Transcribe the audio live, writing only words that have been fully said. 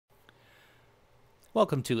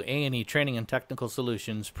Welcome to A&E Training and Technical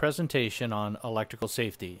Solutions presentation on electrical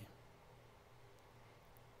safety.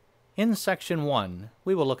 In Section 1,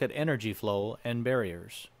 we will look at energy flow and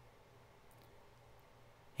barriers.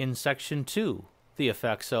 In Section 2, the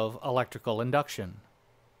effects of electrical induction.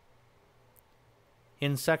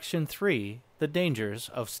 In Section 3, the dangers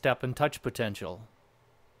of step and touch potential.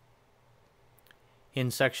 In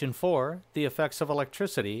Section 4, the effects of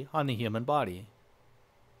electricity on the human body.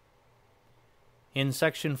 In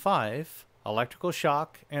Section 5, electrical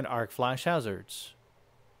shock and arc flash hazards.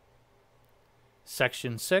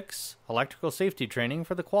 Section 6, electrical safety training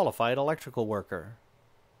for the qualified electrical worker.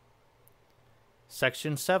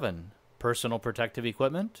 Section 7, personal protective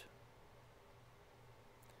equipment.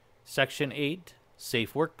 Section 8,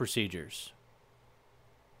 safe work procedures.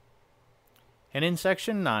 And in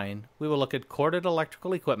Section 9, we will look at corded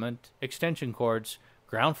electrical equipment, extension cords,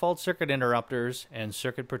 ground fault circuit interrupters, and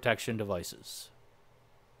circuit protection devices.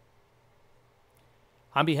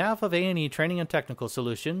 On behalf of A&E Training and Technical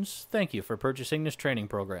Solutions, thank you for purchasing this training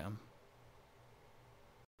program.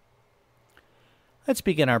 Let's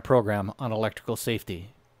begin our program on electrical safety,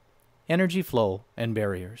 energy flow, and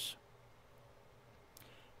barriers.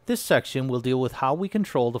 This section will deal with how we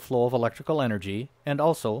control the flow of electrical energy and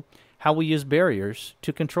also how we use barriers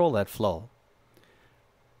to control that flow.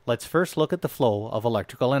 Let's first look at the flow of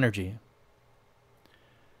electrical energy.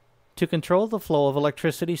 To control the flow of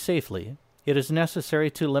electricity safely, it is necessary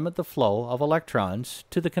to limit the flow of electrons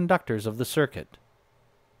to the conductors of the circuit.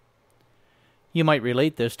 You might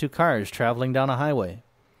relate this to cars traveling down a highway.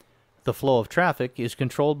 The flow of traffic is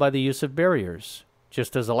controlled by the use of barriers,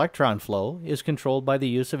 just as electron flow is controlled by the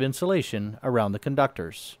use of insulation around the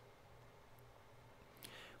conductors.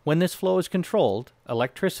 When this flow is controlled,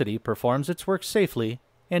 electricity performs its work safely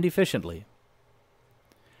and efficiently.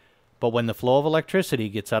 But when the flow of electricity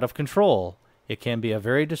gets out of control, it can be a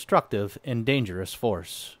very destructive and dangerous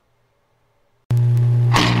force.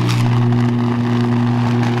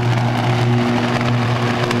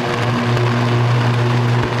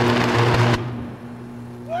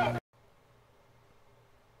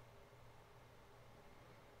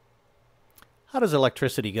 How does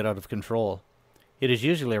electricity get out of control? It is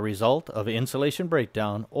usually a result of insulation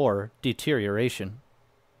breakdown or deterioration.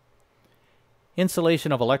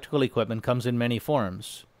 Insulation of electrical equipment comes in many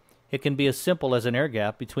forms. It can be as simple as an air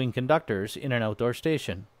gap between conductors in an outdoor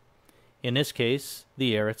station. In this case,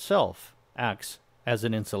 the air itself acts as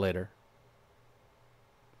an insulator.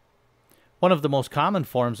 One of the most common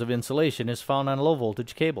forms of insulation is found on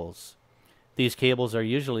low-voltage cables. These cables are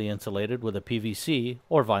usually insulated with a PVC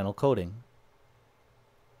or vinyl coating.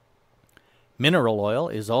 Mineral oil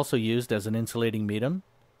is also used as an insulating medium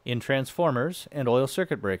in transformers and oil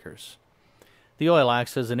circuit breakers. The oil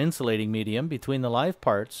acts as an insulating medium between the live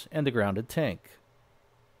parts and the grounded tank.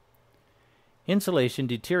 Insulation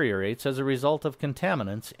deteriorates as a result of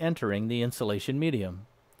contaminants entering the insulation medium.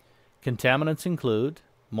 Contaminants include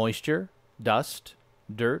moisture, dust,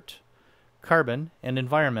 dirt, carbon, and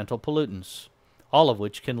environmental pollutants, all of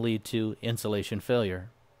which can lead to insulation failure.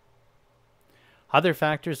 Other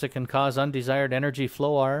factors that can cause undesired energy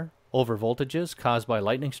flow are overvoltages caused by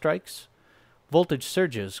lightning strikes, voltage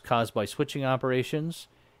surges caused by switching operations,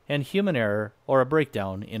 and human error or a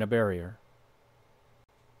breakdown in a barrier.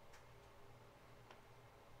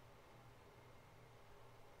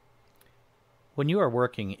 When you are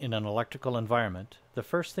working in an electrical environment, the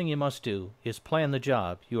first thing you must do is plan the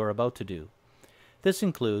job you are about to do. This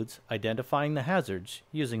includes identifying the hazards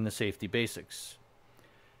using the safety basics.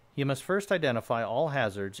 You must first identify all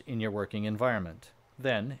hazards in your working environment.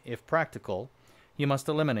 Then, if practical, you must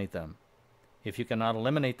eliminate them. If you cannot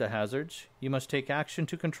eliminate the hazards, you must take action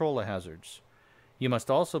to control the hazards. You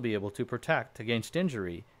must also be able to protect against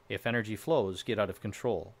injury if energy flows get out of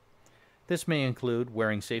control. This may include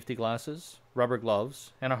wearing safety glasses, rubber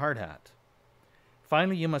gloves, and a hard hat.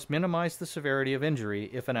 Finally, you must minimize the severity of injury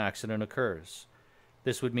if an accident occurs.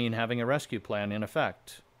 This would mean having a rescue plan in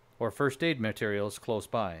effect, or first aid materials close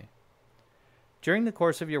by. During the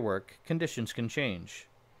course of your work, conditions can change.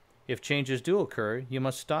 If changes do occur, you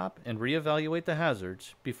must stop and reevaluate the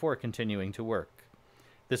hazards before continuing to work.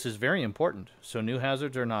 This is very important, so new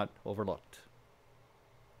hazards are not overlooked.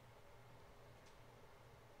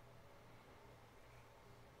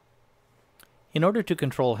 In order to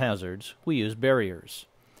control hazards, we use barriers.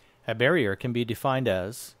 A barrier can be defined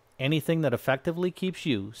as anything that effectively keeps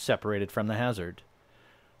you separated from the hazard.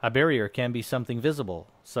 A barrier can be something visible,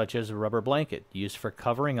 such as a rubber blanket used for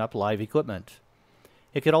covering up live equipment.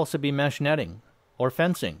 It could also be mesh netting or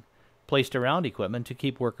fencing placed around equipment to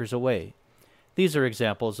keep workers away. These are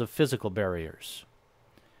examples of physical barriers.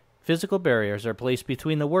 Physical barriers are placed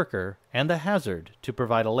between the worker and the hazard to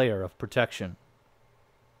provide a layer of protection.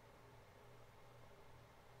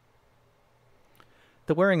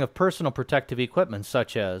 The wearing of personal protective equipment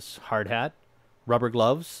such as hard hat, rubber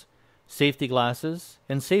gloves, safety glasses,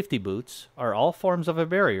 and safety boots are all forms of a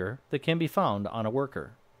barrier that can be found on a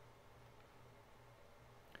worker.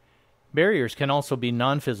 Barriers can also be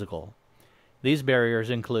non-physical. These barriers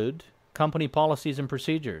include company policies and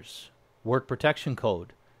procedures, Work Protection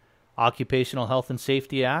Code, Occupational Health and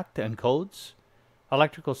Safety Act and codes,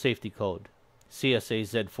 Electrical Safety Code, CSA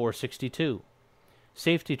Z462,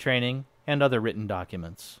 safety training, and other written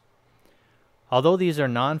documents. Although these are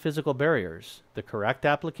non-physical barriers, the correct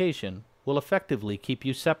application will effectively keep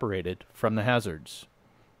you separated from the hazards.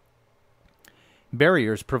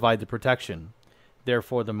 Barriers provide the protection.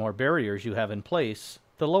 Therefore, the more barriers you have in place,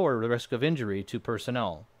 the lower the risk of injury to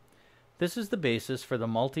personnel. This is the basis for the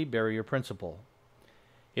multi-barrier principle.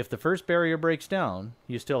 If the first barrier breaks down,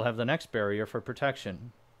 you still have the next barrier for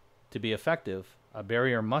protection. To be effective, a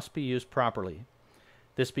barrier must be used properly.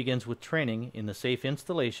 This begins with training in the safe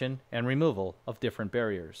installation and removal of different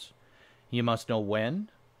barriers. You must know when,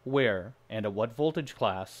 where, and at what voltage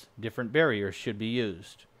class different barriers should be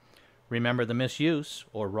used. Remember, the misuse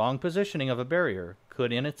or wrong positioning of a barrier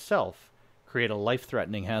could in itself create a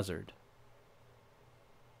life-threatening hazard.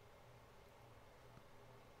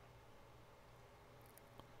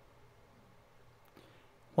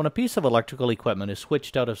 When a piece of electrical equipment is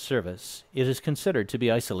switched out of service, it is considered to be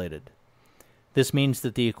isolated. This means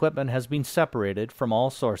that the equipment has been separated from all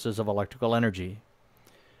sources of electrical energy.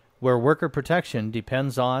 Where worker protection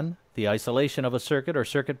depends on the isolation of a circuit or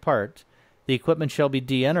circuit part, the equipment shall be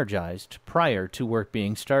de-energized prior to work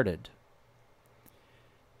being started.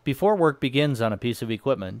 Before work begins on a piece of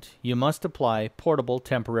equipment, you must apply portable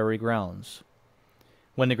temporary grounds.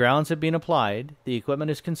 When the grounds have been applied, the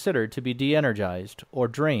equipment is considered to be de-energized or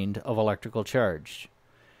drained of electrical charge.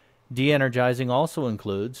 De-energizing also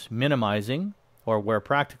includes minimizing, or where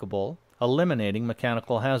practicable, eliminating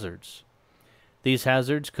mechanical hazards. These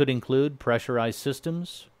hazards could include pressurized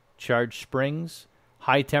systems, charged springs,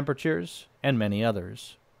 high temperatures, and many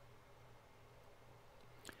others.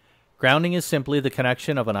 Grounding is simply the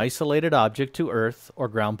connection of an isolated object to earth or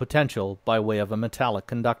ground potential by way of a metallic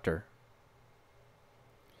conductor.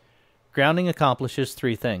 Grounding accomplishes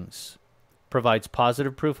three things: provides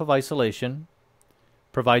positive proof of isolation,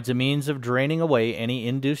 provides a means of draining away any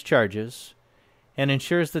induced charges, and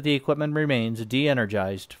ensures that the equipment remains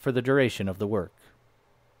de-energized for the duration of the work.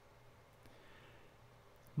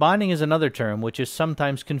 Bonding is another term which is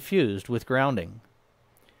sometimes confused with grounding.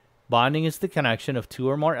 Bonding is the connection of two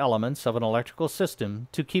or more elements of an electrical system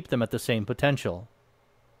to keep them at the same potential.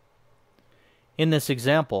 In this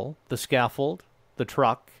example, the scaffold, the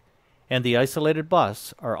truck, and the isolated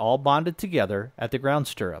bus are all bonded together at the ground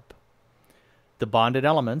stirrup. The bonded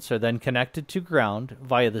elements are then connected to ground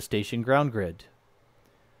via the station ground grid.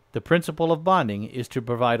 The principle of bonding is to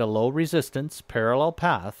provide a low-resistance parallel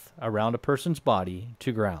path around a person's body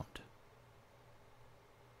to ground.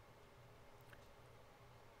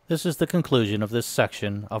 This is the conclusion of this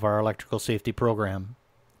section of our electrical safety program.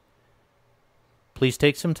 Please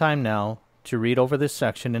take some time now to read over this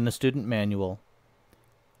section in the student manual,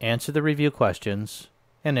 answer the review questions,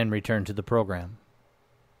 and then return to the program.